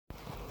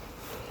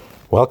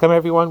Welcome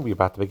everyone. We're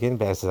about to begin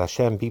Be'ez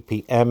Hashem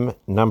BPM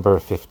number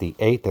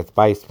 58. That's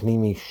Bais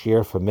Pnimi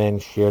Shir for Men,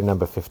 Shir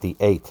number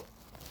 58.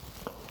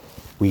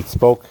 We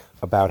spoke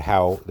about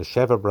how the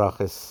Sheva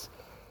Brachas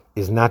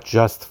is not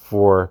just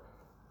for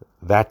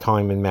that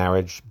time in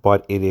marriage,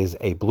 but it is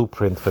a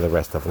blueprint for the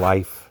rest of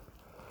life.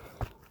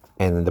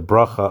 And the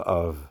bracha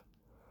of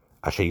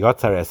Asher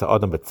Yotzar Es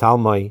Adam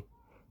B'Tzalmai,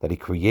 that he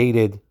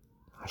created,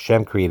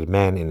 Hashem created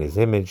man in his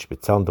image,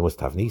 B'Tzalm Demus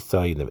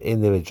Tavnisa, in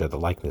the image of the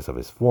likeness of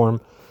his form,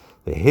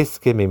 the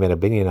Hiskim Imen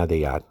Binyan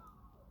Adayat,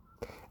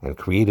 and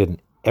created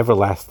an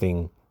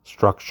everlasting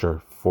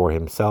structure for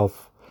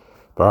himself.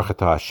 Baruch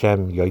Atah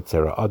Hashem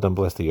Yotzar Adam,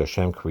 blessed the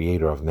Hashem,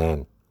 creator of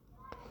man.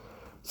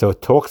 So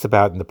it talks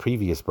about in the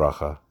previous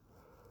bracha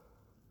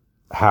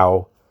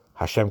how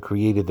Hashem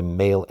created the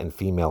male and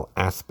female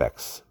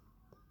aspects.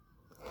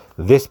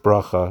 This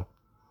bracha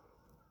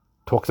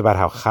talks about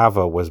how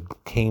Chava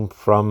came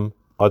from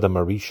Adam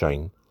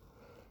Arishain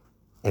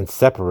and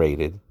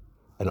separated,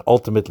 and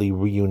ultimately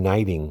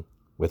reuniting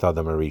with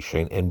Adam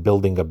Arishain and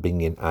building a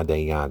binyan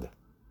adayad. It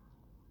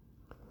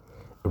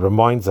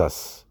reminds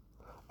us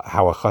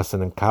how a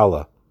chassan and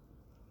kala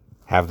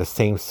have the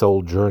same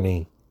soul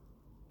journey,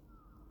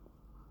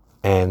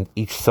 and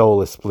each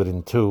soul is split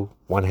in two,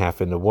 one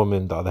half in the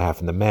woman, the other half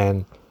in the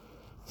man.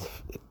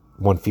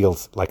 One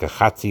feels like a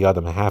chatzi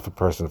adam, half a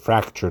person,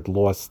 fractured,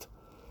 lost,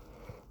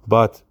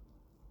 but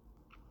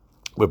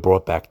we're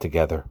brought back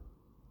together.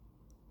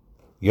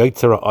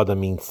 Yotzar adam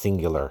means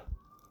singular,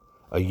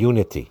 a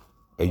unity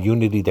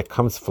that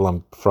comes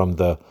from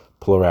the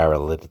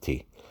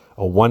plurality,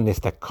 a oneness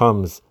that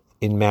comes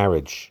in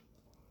marriage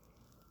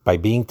by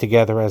being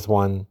together as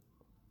one,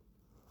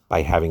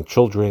 by having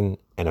children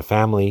and a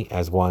family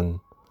as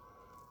one,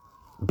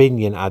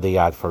 binyan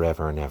adayad,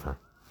 forever and ever.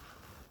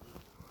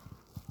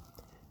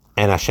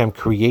 And Hashem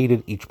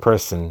created each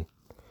person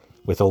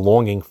with a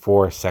longing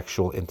for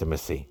sexual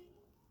intimacy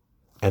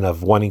and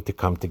of wanting to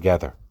come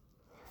together.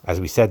 As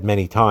we said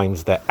many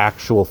times, the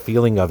actual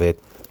feeling of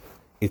it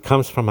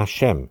comes from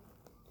Hashem,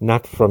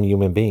 not from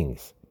human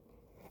beings.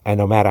 And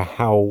no matter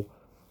how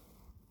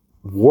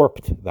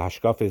warped the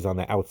hashkafa is on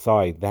the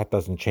outside, that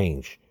doesn't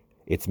change.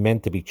 It's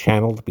meant to be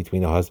channeled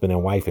between a husband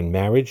and wife in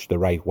marriage the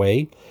right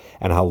way.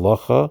 And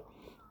halacha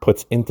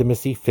puts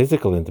intimacy,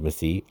 physical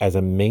intimacy, as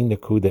a main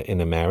nakuda in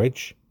a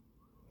marriage,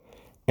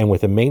 and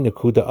with a main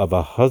nakuda of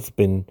a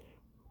husband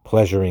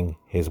pleasuring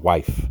his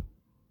wife.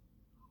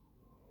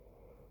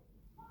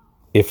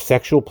 If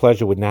sexual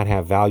pleasure would not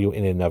have value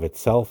in and of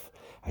itself,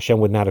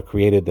 Hashem would not have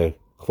created the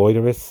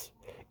clitoris.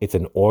 It's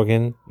an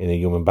organ in a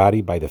human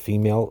body by the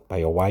female, by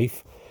a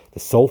wife. The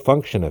sole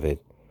function of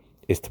it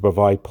is to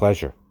provide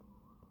pleasure.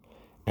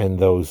 And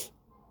those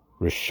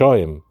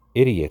Rishoim,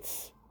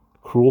 idiots,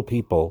 cruel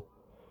people,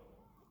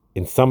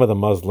 in some of the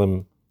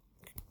Muslim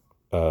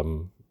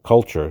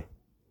culture,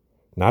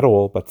 not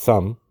all, but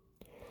some,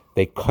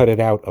 they cut it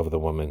out of the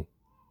woman.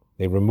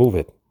 They remove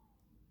it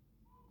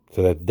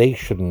so that they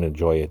shouldn't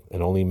enjoy it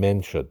and only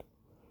men should.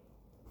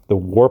 The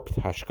warped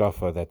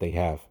hashkafa that they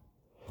have.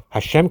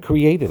 Hashem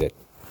created it.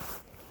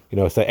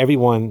 So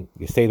everyone,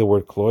 you say the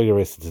word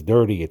clitoris, it's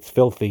dirty, it's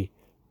filthy.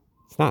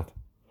 It's not.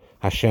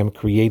 Hashem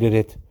created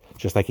it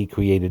just like he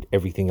created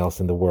everything else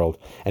in the world.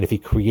 And if he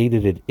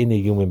created it in a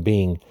human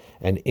being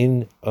and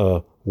in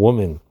a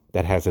woman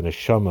that has an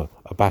neshama,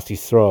 a bas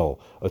Yisrael,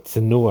 a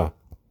tzenua,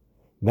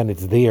 then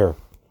it's there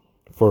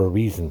for a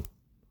reason.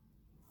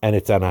 And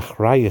it's an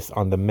achrayus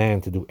on the man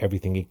to do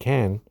everything he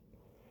can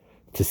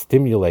to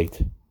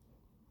stimulate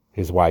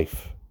his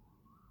wife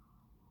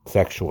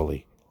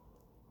sexually.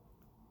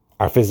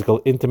 Our physical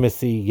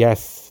intimacy,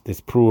 yes, this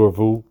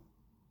pru'avu,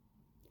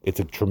 it's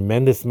a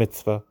tremendous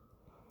mitzvah.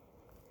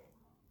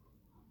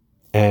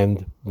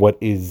 And what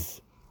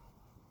is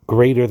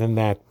greater than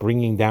that,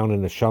 bringing down a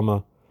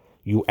neshama,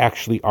 you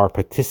actually are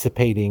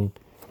participating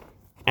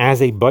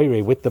as a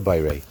bayrei with the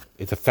bayrei.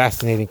 It's a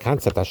fascinating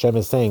concept. Hashem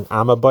is saying,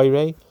 I'm a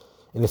bayrei.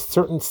 In a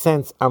certain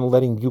sense, I'm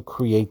letting you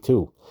create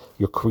too.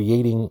 You're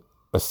creating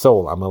a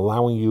soul. I'm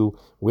allowing you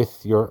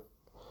with your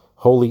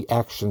holy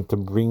action to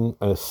bring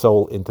a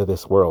soul into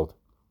this world.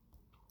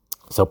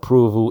 So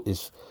Pruvu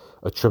is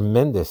a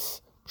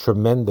tremendous,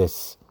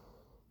 tremendous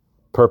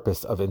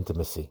purpose of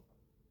intimacy.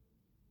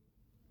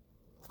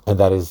 And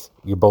that is,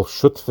 you're both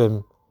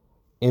shutfim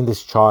in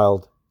this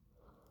child.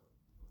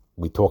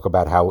 We talk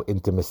about how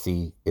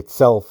intimacy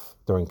itself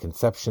during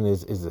conception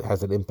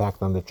has an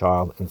impact on the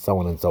child, and so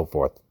on and so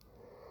forth.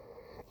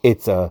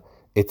 It's a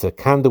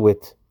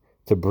conduit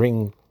to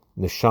bring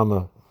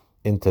neshama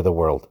into the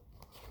world.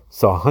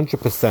 So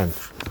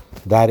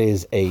 100%, that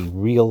is a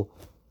real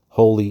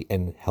holy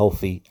and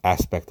healthy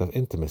aspect of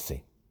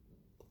intimacy.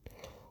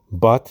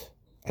 But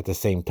at the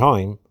same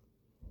time,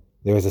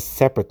 there is a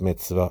separate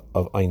mitzvah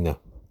of aina,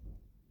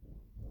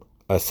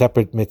 a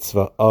separate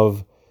mitzvah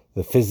of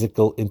the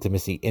physical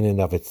intimacy in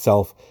and of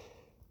itself,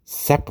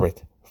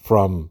 separate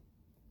from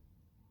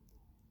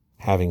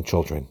having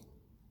children.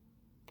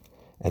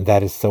 And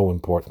that is so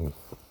important.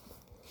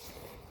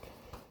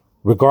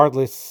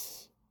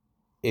 Regardless,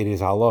 it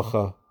is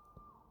halacha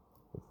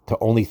to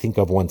only think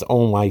of one's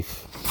own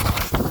life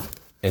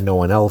and no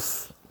one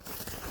else.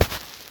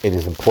 It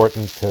is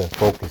important to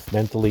focus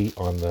mentally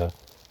on the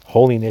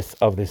holiness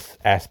of this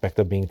aspect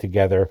of being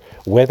together,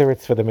 whether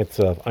it's for the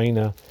mitzvah of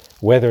Aina,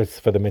 whether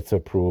it's for the mitzvah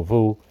of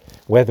Pruvu,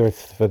 whether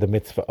it's for the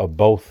mitzvah of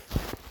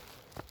both.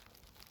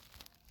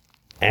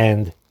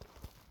 And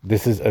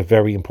this is a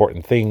very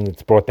important thing.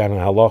 It's brought down in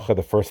halacha.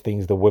 The first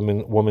things the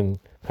woman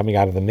coming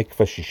out of the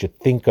mikveh, she should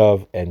think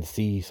of and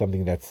see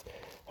something that's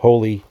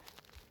holy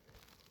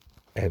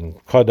and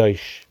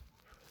kadosh,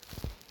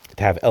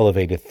 to have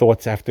elevated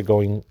thoughts after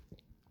going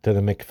to the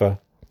mikveh.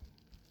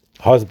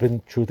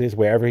 Husband, truth is,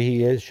 wherever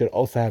he is, should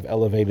also have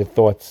elevated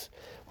thoughts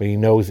when he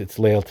knows it's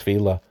Leil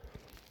Tefillah,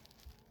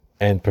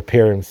 and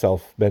prepare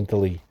himself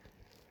mentally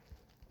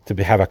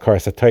to have a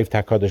karas hatov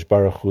HaKadosh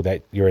Baruch Hu,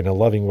 that you're in a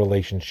loving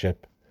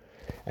relationship,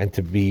 and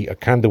to be a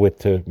conduit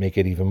to make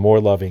it even more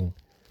loving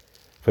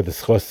for the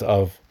schus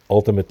of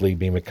ultimately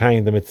being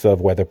mekayim the mitzvah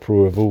of whether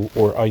pruvu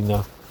or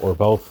aina or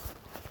both,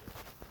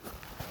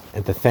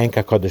 and to thank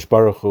HaKadosh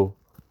Baruch Hu.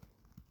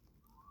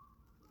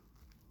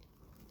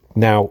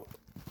 Now,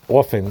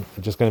 often,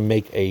 I'm just going to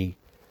make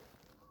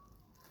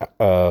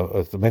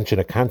mention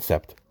a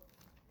concept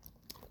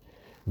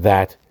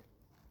that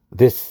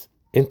this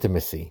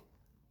intimacy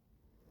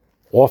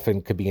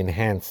often could be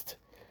enhanced,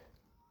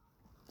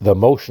 the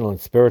emotional and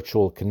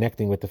spiritual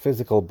connecting with the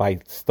physical,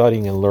 by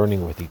studying and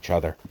learning with each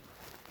other.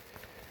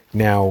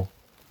 Now,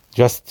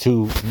 just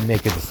to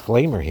make a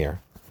disclaimer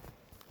here,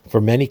 for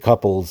many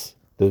couples,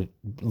 the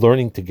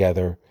learning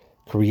together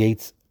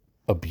creates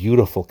a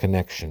beautiful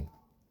connection.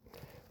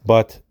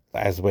 But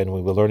as when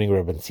we were learning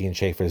Rabbi Sion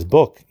Schaefer's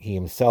book, he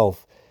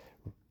himself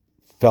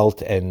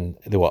felt, and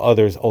there were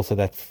others also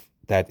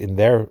that in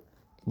their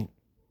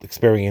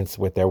experience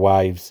with their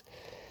wives,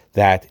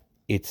 that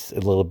it's a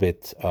little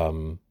bit,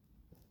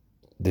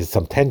 there's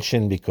some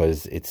tension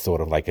because it's sort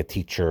of like a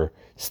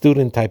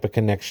teacher-student type of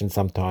connection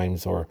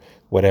sometimes, or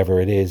whatever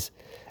it is,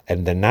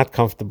 and they're not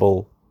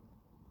comfortable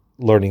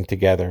learning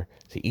together.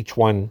 So each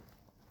one,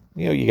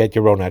 you get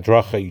your own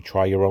hadracha, you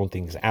try your own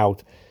things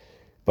out.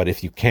 But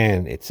if you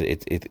can,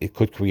 it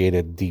could create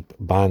a deep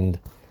bond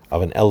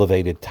of an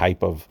elevated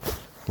type of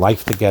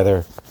life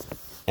together,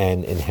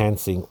 and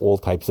enhancing all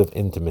types of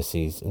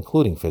intimacies,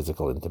 including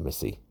physical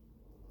intimacy.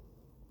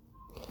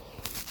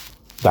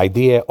 The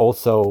idea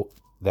also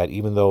that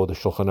even though the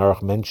Shulchan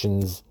Aruch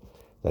mentions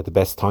that the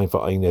best time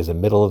for Aina is the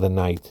middle of the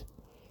night,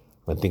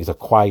 when things are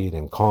quiet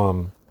and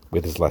calm,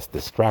 where there's less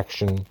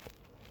distraction.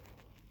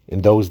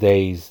 In those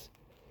days,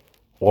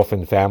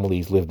 often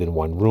families lived in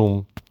one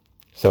room.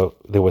 So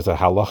there was a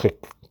halachic,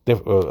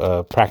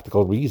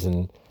 practical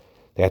reason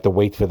they had to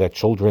wait for their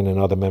children and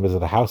other members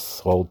of the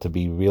household to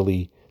be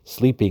really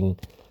sleeping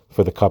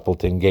for the couple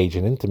to engage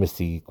in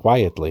intimacy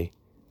quietly.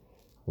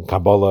 In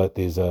Kabbalah,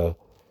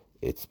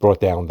 it's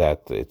brought down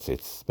that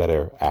it's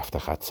better after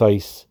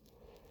chatzos.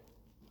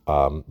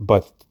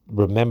 But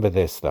remember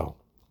this, though,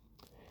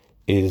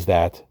 is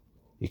that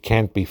you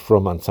can't be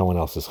frum on someone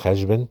else's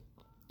cheshbon,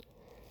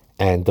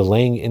 and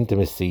delaying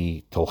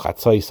intimacy till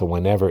chatzos or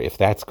whenever, if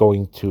that's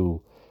going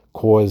to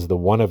cause the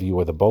one of you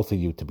or the both of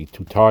you to be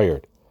too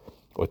tired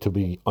or to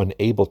be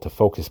unable to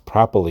focus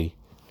properly,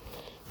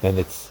 then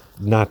it's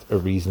not a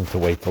reason to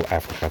wait till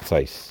after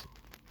chatzos.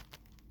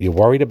 You're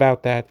worried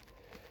about that?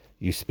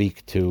 You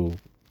speak to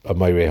a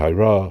Moirei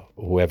Hara,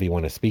 whoever you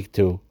want to speak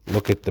to.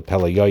 Look at the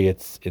Pele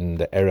Yoyetz in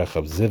the Erech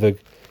of Zivig,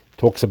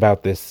 talks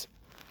about this.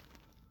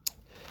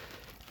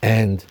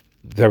 And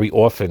very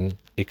often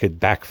it could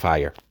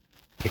backfire.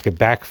 It could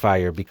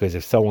backfire because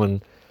if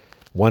someone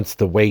wants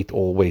to wait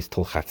always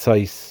till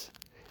chatzos,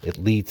 it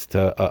leads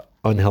to an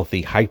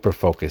unhealthy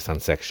hyper-focus on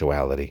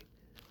sexuality.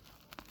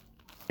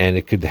 And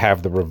it could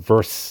have the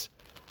reverse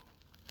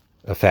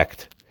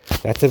effect.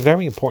 That's a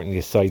very important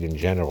yesod in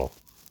general.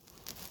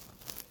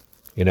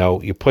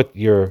 You put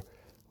your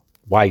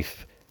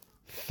wife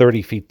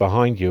 30 feet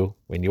behind you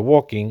when you're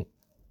walking,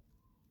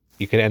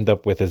 you can end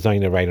up with a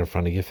zayna right in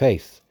front of your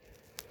face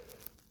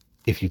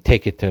if you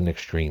take it to an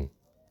extreme.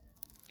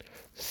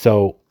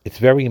 So it's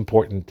very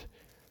important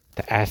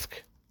to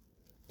ask,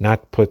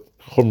 not put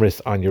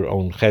chumris on your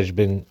own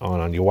cheshbon,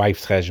 on your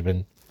wife's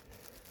cheshbon.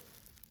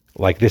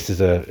 Like this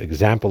is an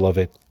example of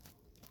it.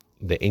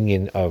 The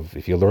inyan of,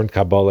 if you learn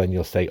Kabbalah and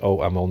you'll say,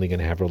 I'm only going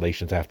to have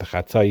relations after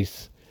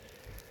chatzos.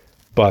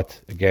 But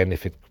again,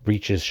 if it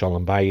reaches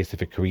shalom bayis,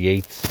 if it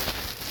creates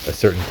a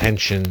certain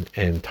tension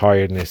and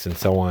tiredness and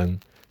so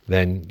on,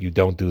 then you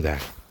don't do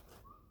that.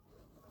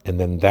 And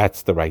then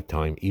that's the right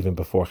time, even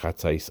before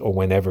chatzos, or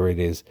whenever it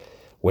is,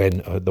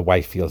 when the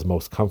wife feels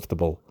most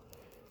comfortable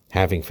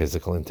having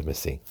physical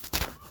intimacy.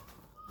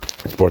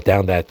 It's brought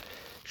down that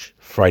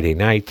Friday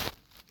night,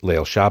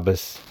 Leil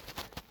Shabbos,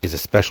 is a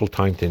special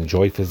time to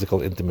enjoy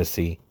physical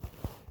intimacy.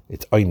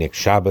 It's Oynik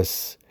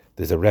Shabbos.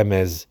 There's a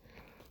remez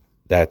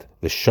that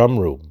the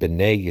Shamru,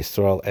 B'nai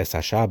Yisrael Es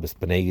HaShabbos,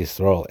 B'nai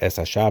Yisrael Es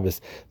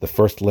HaShabbos, the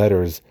first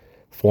letters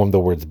form the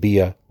words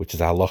Bia, which is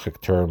a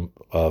halachic term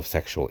of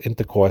sexual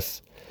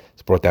intercourse.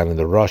 It's brought down in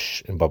the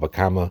Rush, in Baba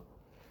Kama.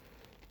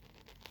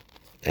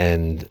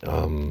 And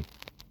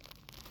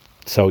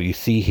So you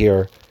see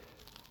here,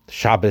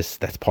 Shabbos,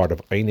 that's part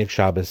of Einik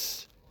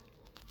Shabbos,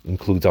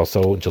 includes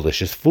also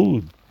delicious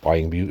food,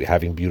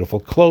 having beautiful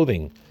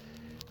clothing,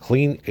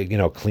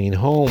 clean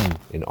home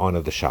in honor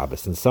of the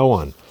Shabbos, and so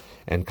on.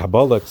 And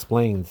Kabbalah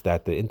explains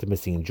that the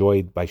intimacy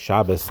enjoyed by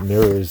Shabbos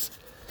mirrors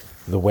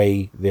the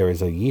way there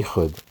is a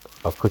yichud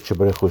of Kudsha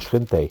Baruch Hu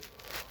Shchinte,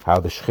 how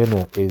the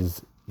Shechina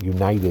is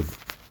united.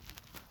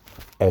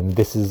 And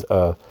this is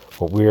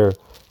what we're,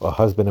 a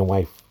husband and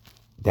wife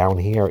down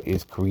here,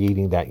 is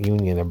creating that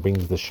union and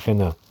brings the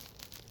Shechina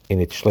in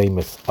its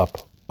shleimus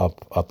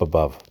up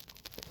above.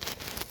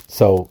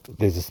 So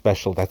that's a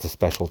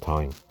special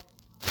time.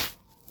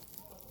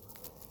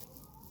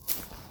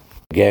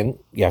 Again,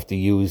 you have to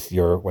use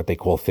your, what they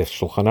call fifth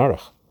Shulchan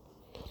Aruch.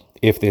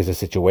 If there's a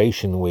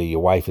situation where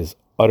your wife is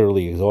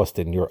utterly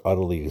exhausted and you're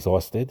utterly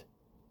exhausted,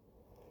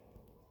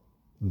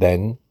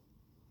 then,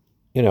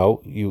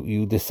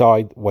 you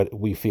decide what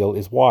we feel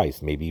is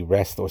wise. Maybe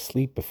rest or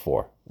sleep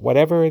before,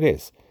 whatever it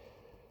is.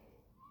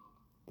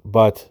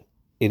 But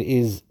it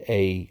is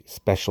a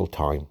special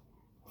time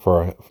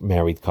for a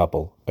married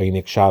couple.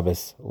 Einik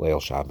Shabbos,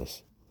 Leil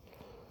Shabbos.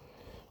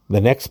 The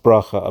next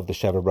bracha of the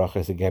Sheva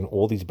brachas, again,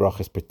 all these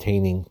brachas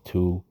pertaining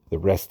to the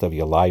rest of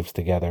your lives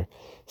together.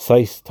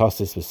 Sais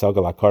tasis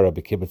v'sagal akara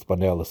b'kibbutz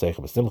banel l'seicha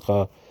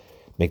b'simcha.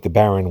 Make the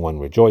barren one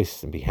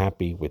rejoice and be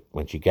happy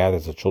when she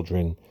gathers the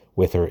children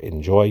with her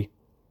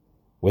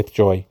with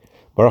joy.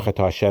 Baruch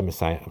atah Hashem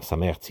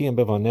sameach tzion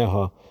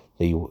bevaneha.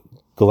 They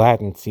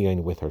gladden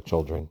Tzion with her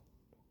children.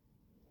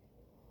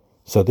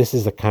 So this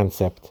is a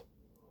concept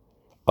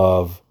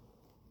of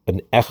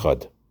an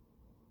echad,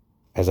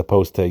 as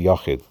opposed to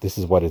Yachid. This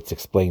is what it's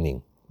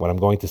explaining. What I'm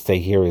going to say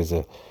here is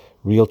a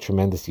real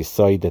tremendous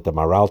yesod that the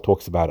Maral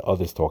talks about,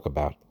 others talk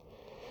about.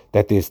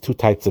 That there's two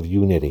types of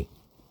unity.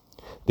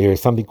 There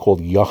is something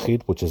called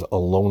Yachid, which is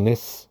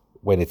aloneness,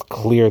 when it's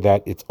clear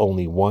that it's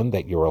only one,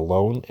 that you're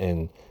alone,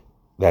 and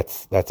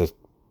that's a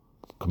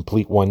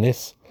complete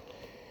oneness.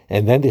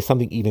 And then there's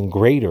something even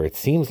greater. It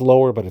seems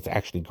lower, but it's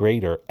actually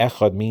greater.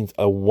 Echad means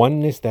a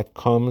oneness that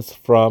comes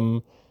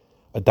from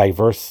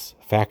diverse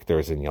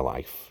factors in your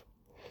life.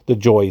 The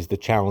joys, the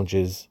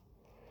challenges,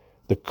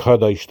 the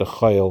kadosh, the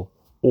chayil,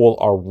 all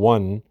are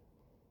one,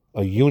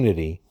 a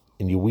unity,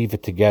 and you weave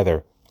it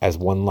together as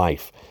one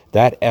life.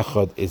 That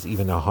echad is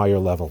even a higher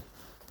level.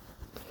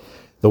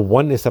 The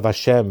oneness of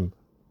Hashem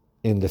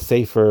in the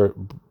Sefer,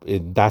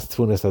 in Das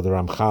Tfunas of the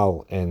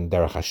Ramchal and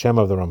Derech Hashem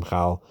of the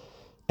Ramchal,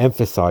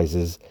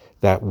 emphasizes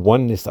that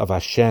oneness of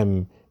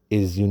Hashem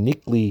is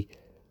uniquely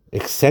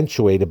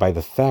accentuated by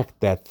the fact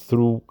that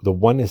through the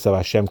oneness of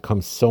Hashem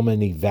comes so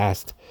many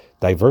vast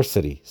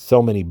diversity,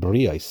 so many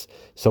brios,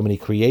 so many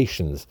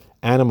creations,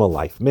 animal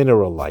life,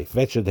 mineral life,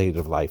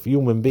 vegetative life,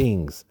 human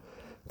beings,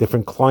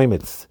 different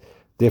climates,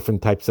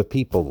 different types of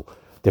people,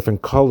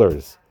 different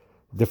colors,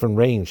 different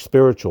range,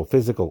 spiritual,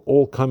 physical,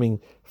 all coming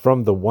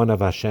from the one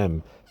of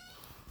Hashem.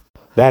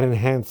 That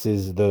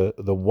enhances the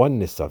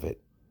oneness of it.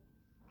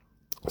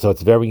 So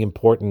it's very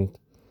important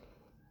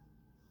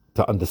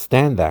to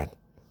understand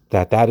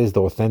that is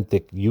the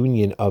authentic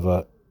union of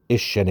a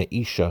ish and a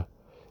isha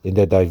in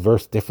their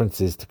diverse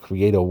differences to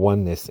create a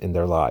oneness in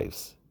their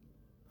lives.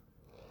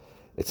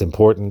 It's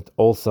important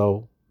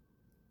also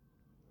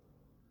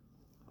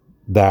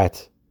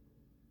that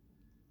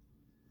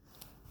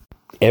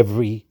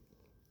every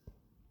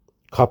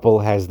couple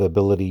has the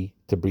ability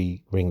to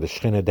bring the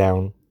Shechina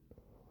down,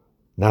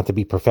 not to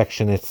be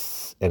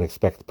perfectionists and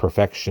expect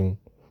perfection,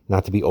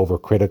 not to be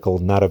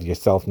overcritical, not of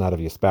yourself, not of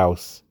your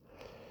spouse.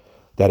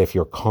 That if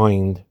you're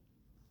kind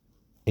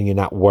and you're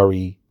not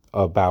worried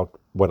about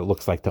what it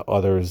looks like to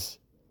others,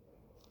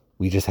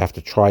 we just have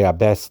to try our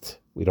best.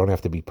 We don't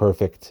have to be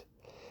perfect.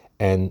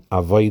 And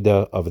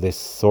avodah of this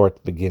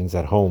sort begins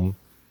at home.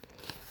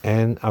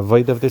 And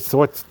avodah of this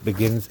sort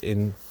begins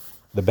in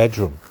the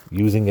bedroom,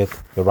 using it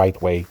the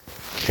right way,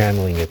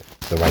 channeling it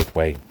the right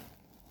way.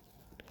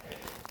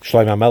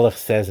 Shlomo Melech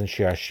says in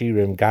Shir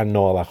Hashirim, Gan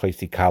Noel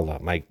Achoisi Kala,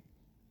 my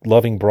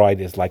loving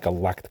bride is like a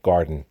locked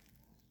garden.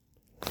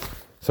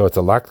 So it's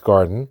a locked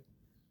garden,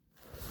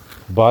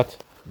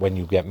 but when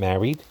you get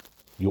married,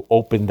 you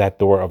open that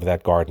door of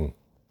that garden.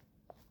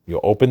 You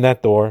open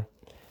that door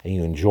and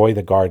you enjoy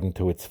the garden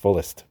to its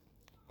fullest.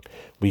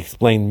 We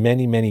explained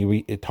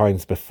many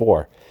times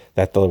before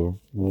that the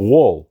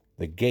wall,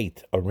 the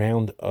gate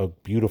around a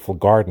beautiful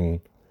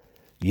garden,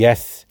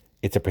 yes,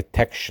 it's a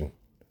protection.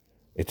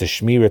 It's a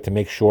shmira to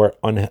make sure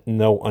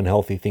no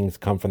unhealthy things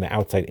come from the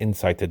outside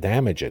inside to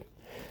damage it.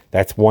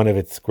 That's one of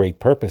its great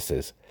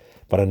purposes.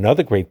 But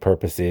another great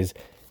purpose is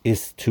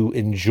to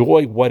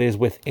enjoy what is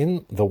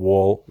within the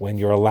wall when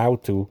you're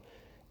allowed to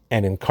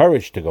and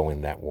encouraged to go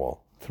in that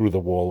wall, through the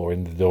wall or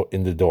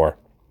in the door.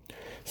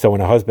 So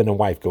when a husband and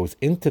wife goes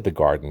into the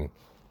garden,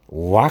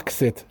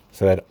 locks it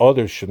so that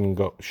others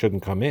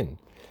shouldn't come in,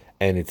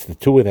 and it's the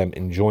two of them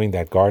enjoying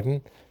that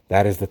garden,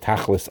 that is the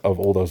tachlis of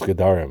all those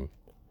gedarim,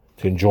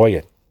 to enjoy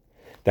it.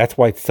 That's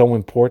why it's so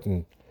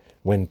important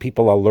when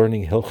people are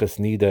learning Hilchas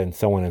Nida and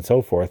so on and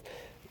so forth.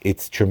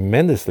 It's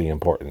tremendously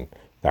important.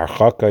 The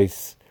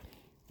Archakais,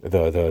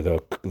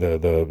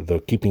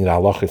 the keeping the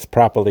halachas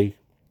properly.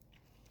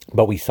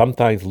 But we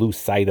sometimes lose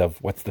sight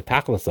of what's the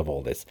tachlis of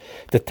all this.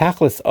 The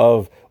tachlis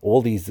of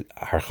all these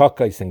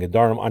harchakais and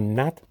gedarim are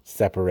not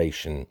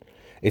separation.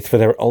 It's for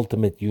their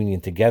ultimate union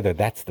together.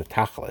 That's the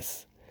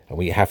tachlis. And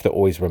we have to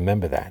always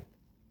remember that.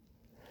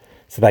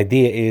 So the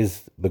idea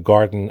is the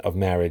garden of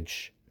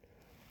marriage,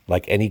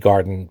 like any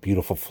garden,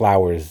 beautiful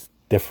flowers,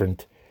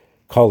 different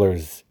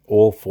colors,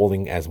 all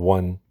falling as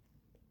one.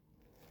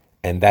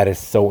 And that is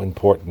so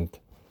important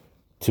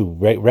to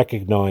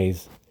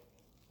recognize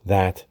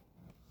that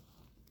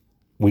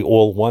we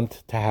all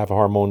want to have a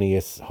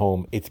harmonious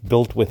home. It's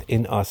built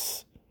within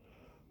us.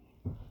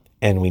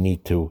 And we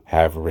need to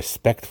have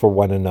respect for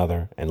one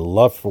another and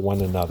love for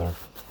one another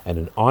and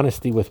an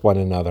honesty with one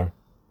another,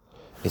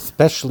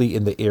 especially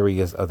in the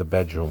areas of the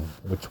bedroom,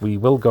 which we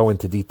will go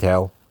into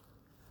detail,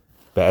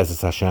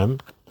 Be'ezus Hashem.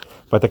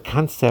 But the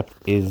concept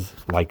is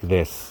like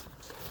this.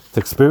 To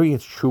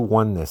experience true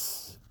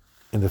oneness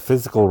in the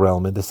physical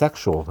realm, in the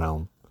sexual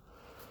realm,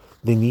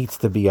 there needs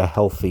to be a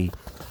healthy,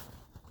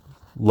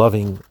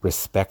 loving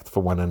respect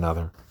for one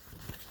another.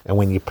 And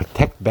when you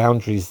protect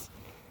boundaries,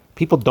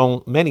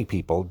 many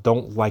people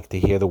don't like to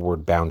hear the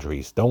word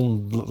boundaries,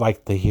 don't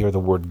like to hear the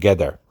word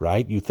geder,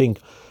 right? You think,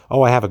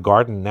 oh, I have a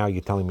garden, now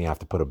you're telling me I have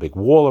to put a big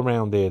wall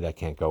around it, I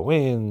can't go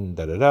in,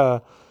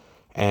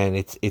 and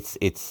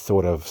it's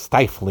sort of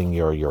stifling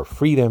your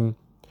freedom.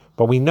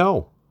 But we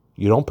know,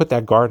 you don't put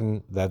that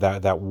garden,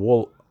 that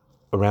wall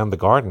around the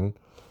garden,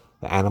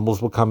 the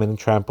animals will come in and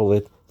trample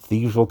it,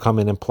 thieves will come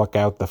in and pluck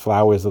out the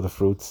flowers or the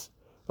fruits.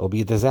 It'll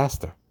be a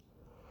disaster.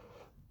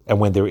 And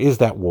when there is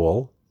that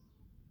wall,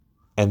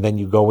 and then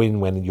you go in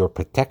when you're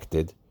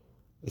protected,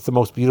 it's the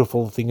most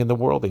beautiful thing in the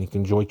world, and you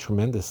can enjoy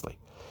tremendously.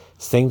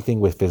 Same thing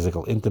with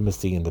physical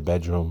intimacy in the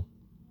bedroom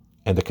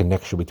and the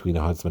connection between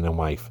a husband and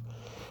wife.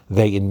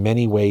 They, in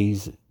many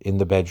ways, in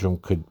the bedroom,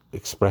 could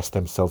express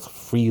themselves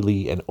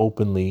freely and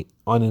openly,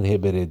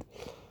 uninhibited,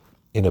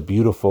 in a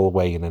beautiful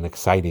way, in an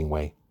exciting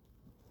way.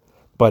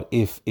 But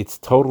if it's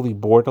totally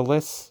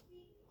borderless,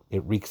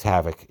 it wreaks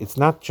havoc. It's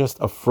not just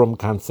a frum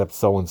concept,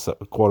 so and so,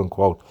 quote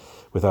unquote,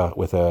 with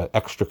a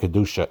extra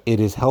kedusha. It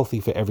is healthy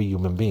for every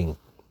human being.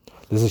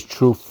 This is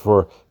true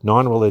for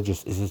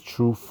non-religious. This is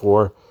true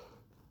for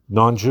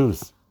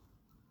non-Jews,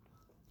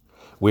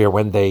 where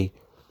when they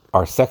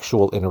are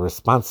sexual in a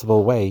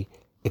responsible way,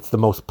 it's the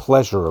most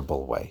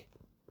pleasurable way.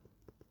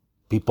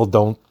 People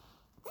don't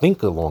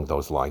think along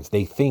those lines.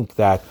 They think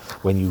that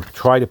when you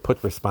try to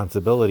put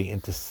responsibility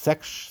into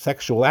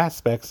sexual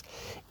aspects,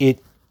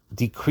 it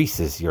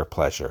decreases your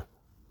pleasure.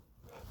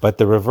 But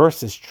the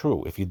reverse is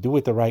true. If you do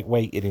it the right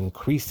way, it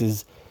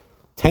increases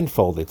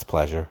tenfold its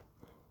pleasure,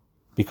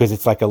 because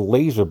it's like a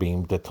laser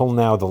beam that till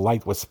now the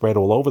light was spread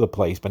all over the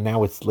place, but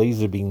now it's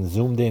laser beam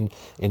zoomed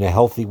in a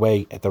healthy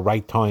way at the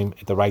right time,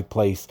 at the right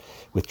place,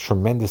 with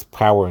tremendous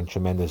power and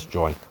tremendous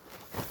joy.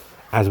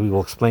 As we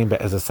will explain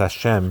Be'ezus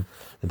Hashem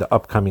in the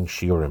upcoming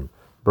shiurim.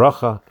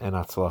 Bracha and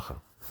Atzlacha.